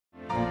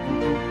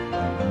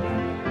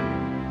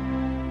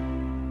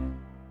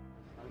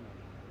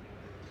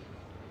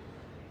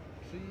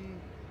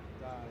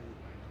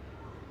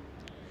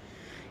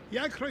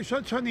Ia, croeso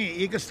to ni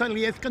I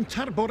gystadliaeth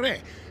gynta'r bore,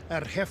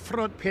 yr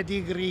Heffrod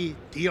Pedigree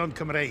Dion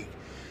Cymreig.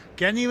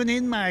 Gen I fan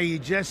hyn mae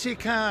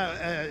Jessica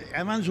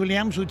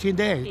Evans-Williams wyt ti'n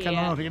de,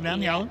 canol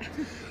rhywun iawn.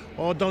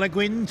 O Dole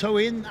Gwyn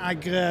Tywyn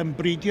ag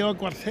bridio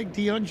gwartheg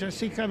Dion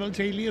Jessica fel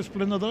teulu ys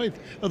blynyddoedd.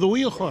 Y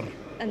ddwy ochr.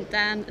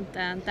 Yndan.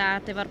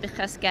 Dad efo'r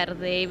buchas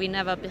gerddi, fi'n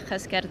efo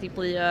buchas gerddi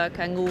bliog,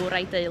 a ngŵr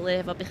a'i deulu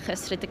efo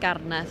buchas rhyd y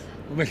garnedd.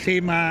 Felly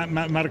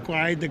mae'r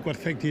gwaed y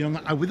gwartheg Dion,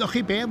 a wyddoch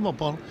chi be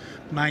bobl,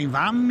 mae'n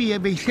fam I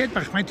efeilliad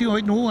bach, mae ti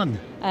oed nhw yn?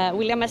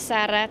 William a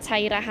Sarah,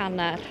 tair a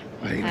hanner.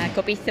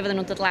 Gobeithio fydden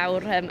nhw'n dod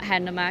lawr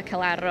hen yma,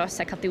 cael aros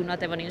a cael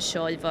diwrnod efo ni'n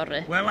sioe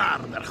fori. Wel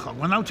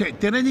ardderchog,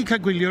 dyna ni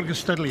cael gwylio'r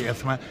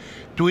gystadliaeth yma.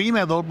 Dwi'n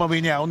meddwl bod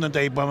fi'n iawn yn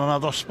dweud bod yma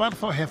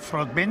ddosbarth o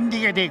Heffrod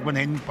bendigedig fan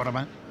hyn bore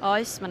yma.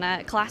 Oes, mae yna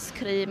glas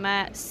cry yma,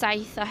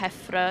 7 o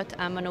Heffrod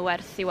a maen nhw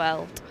werth I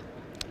weld.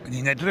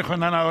 Ni'n edrych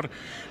hwnna nawr,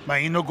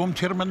 mae un o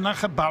gwmtir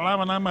mynach y bala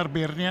fan'na, mae'r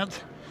beirniad.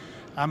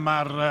 A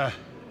mae'r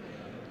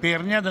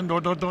beirniad yn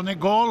dod o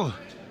Donegol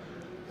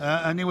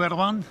yn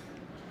Iwerddon.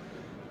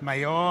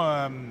 Mae o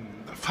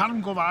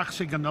ffarm go fach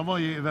sy'n gynno fo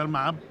fel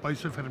mab,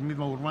 boes y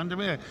ffermydd mawr ma'n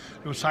dyfu,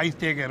 rhyw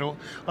 70 erw.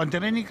 Ond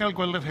dyna ni cael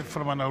gweld y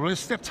Heffrod yma nawr,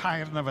 ystyr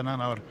tair na fyna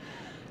nawr.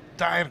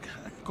 Dair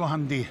go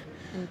handi.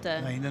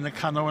 Mae un yn y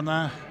canol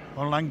yna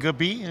o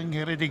Langybi yng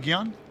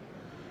Ngheredigion.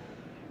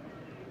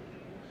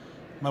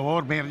 Mae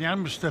o'r beirniad,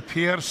 Mr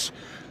Pierce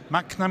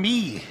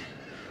McNamee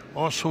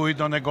o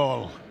swydd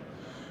Donegol.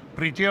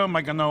 Bridio,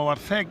 mae gynno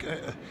wartheg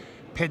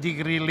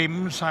Pedigree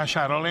limbs a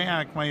siarole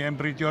ac mae e'n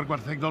bridio'r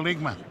gwartheg dolig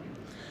yma.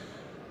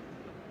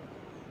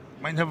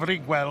 Mae'n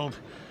hyfryd gweld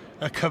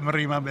y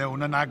Cymru yma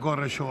mewn yn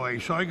agor y sioe.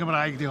 Sioe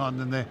Gymraeg di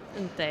hon ynddi.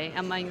 Yndi,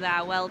 a mae'n dda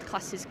weld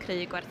clasys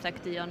cry gwartheg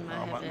Dion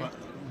yma hefyd.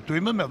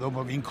 Dwi'n meddwl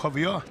bod fi'n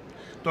cofio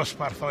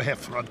dosbarth o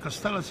Heffrod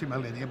cystal ys i'n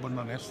meleni, bod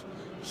yn onest.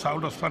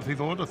 Sawl dosbarth I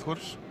ddod wrth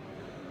gwrs.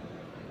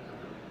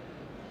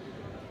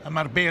 A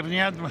mae'r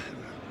beirniad,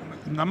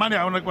 naman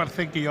iawn y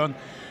gwartheg Dion,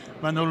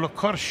 maen nhw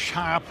lwco'r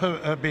siap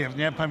y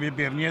beirniad pan fi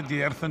beirniad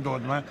dierth yn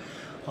dod yma,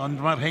 ond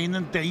mae'r rhain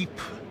yn deip.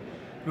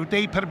 Rhyw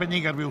deip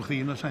arbennig ar fiwch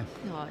ddyn, oes e?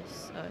 Oes.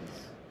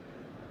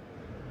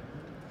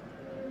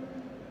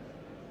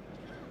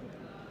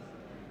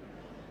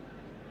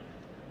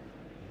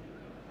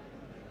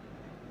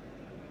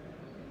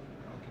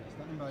 Okay,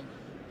 standing by.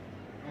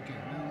 Okay,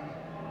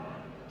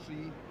 3,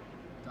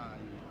 2.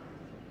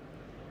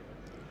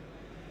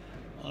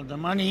 O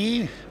dyma ni,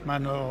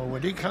 maen nhw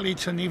wedi cael eu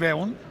tynnu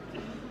fewn.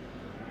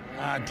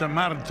 A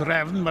dyma'r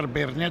drefn mae'r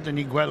beirniad yn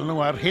ei gweld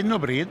nhw ar hyn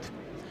o bryd.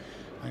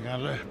 Ac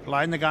ar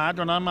blaen y gad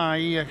o'na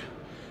mae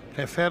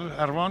Heifer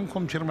Arfon,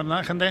 Cwmtir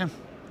Mynach yn de.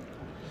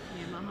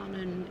 Mae hon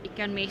yn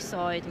 20 mis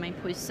oed, mae'n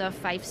pwyso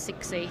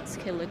 568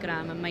 kg.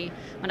 Mae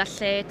yna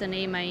lled yn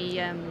ei,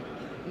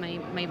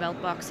 mae fel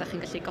bocs a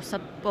chi'n gallu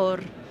gosod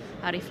bwr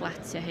ar ei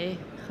fflatio hi,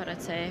 chwarae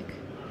teg.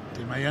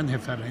 Mae yn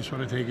Heifer, ei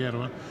chwarae teg I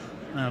Arfon.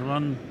 Mae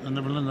Arfon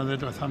yn y blynyddoedd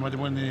diwethaf wedi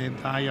bod yn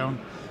dda iawn,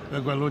 fe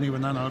gwelwn ni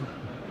fyna nawr.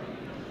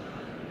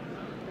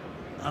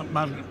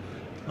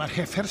 Mae'r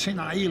Heifer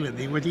sy'n ail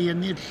ydi wedi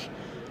ennill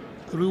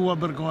rhyw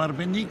obergo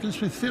arbennig yn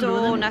Smithfield.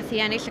 Do, nath I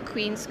ennill y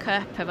Queen's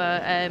Cup efo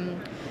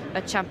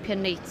y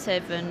champion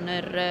native yn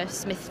yr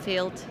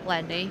Smithfield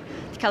lenni.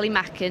 Di cael ei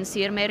macyn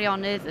Sir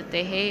Meirionydd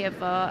ydy hi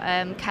efo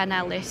Ken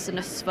Ellis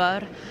yn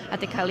ysfor a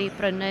di cael ei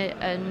brynu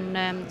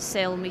yn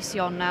Sil mis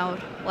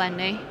Ionawr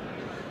lenni.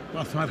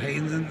 Wath mae'r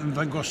rhain yn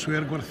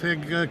ddangoswyr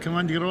gwartheg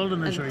cyfandirol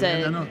yn y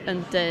sioe.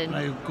 Yndyn.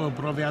 Mae go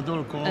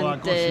brofiadol, go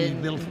agos I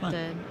ddilff yma.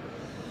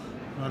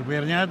 Mae'r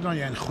beirniad,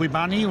 mae'n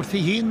chwibanu wrth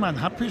ei hun, mae'n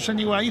hapus yn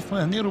ei waith,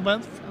 mae hynny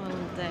rhywbeth. O,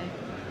 ynddi.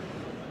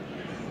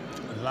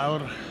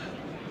 Lawr.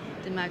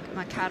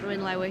 Mae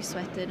Carwyn Lewis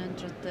wedyn yn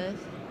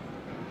drydydd.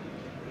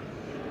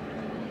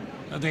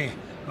 Ydy,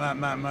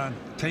 mae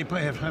teip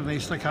o Heffrod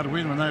neis y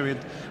Carwyn yna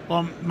hefyd.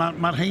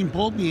 Mae'r rhain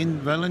bob un,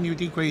 fel yn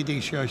wedi gweud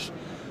eisoes,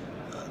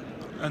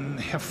 yn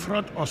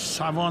Heffrod o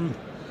safon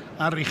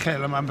ar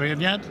uchel yma'n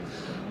beirniad.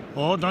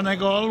 O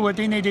Donegol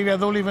wedi wneud ei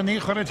feddwl I fyny,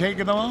 chwarae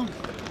teg iddo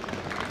fo.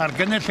 A'r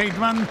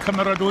gynulleidfa'n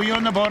cymeradwyo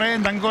yn y bore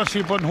yn dangos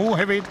I bod nhw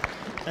hefyd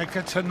y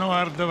cytuno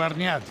ar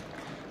dyfarniad.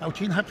 Aw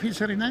ti'n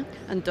hapus ar hynny?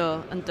 Ynddo.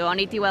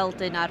 O'n I di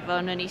weld yn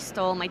Arfon yn ei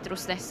stôl, mae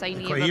drws nesau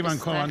ni efo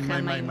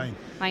bysbech.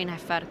 Mae'n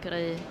heffer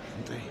gry.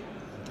 Yndi.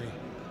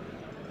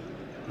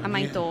 A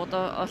mae'n dod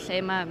o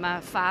lle mae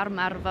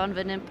ffarm Arfon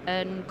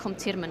yn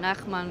Cwmtir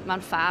Mynach,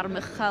 mae'n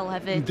ffarm uchel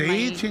hefyd.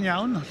 Yndi, ti'n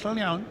iawn,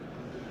 hollol iawn.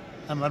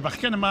 A mae'r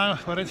bachgen yma,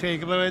 chwarae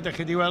teg iddo fe, da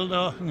chi wedi weld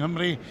o yng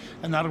Nghymru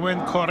yn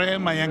arwen core,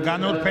 mae e'n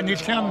ganwr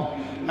penillion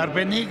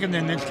arbennig yn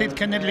enillid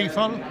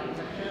cenedlaethol.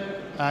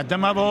 A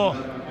dyma fo.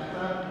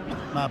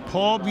 Mae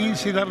pob un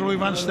sydd ar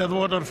lwyfan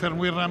steddfod o'r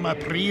ffermwyr yma, mae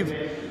prif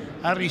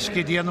ar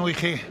isgidiau nhw I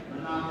chi.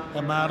 A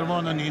mae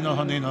Arfon yn un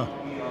ohonyn nhw.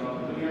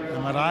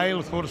 A mae'r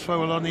ail wrth gwrs fe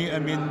welon ni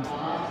yn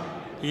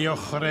mynd I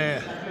ochrau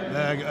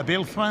y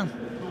bilff yma.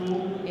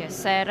 Ie,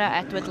 Sarah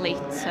Edward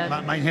Leighton.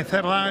 Mae'n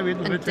Heather dda hefyd.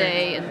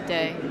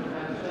 Yndi.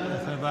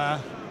 Dda.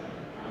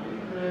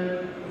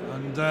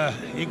 Ond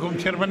I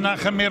gwmtir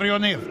Mynach y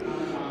Meirionydd.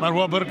 Mae'r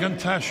wobr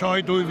gyntaf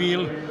sioe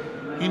 2000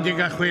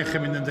 16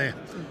 yn mynd yn de.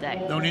 Ynddi.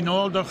 Nawn ni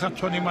nôl, dowch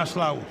ato ni mas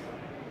law.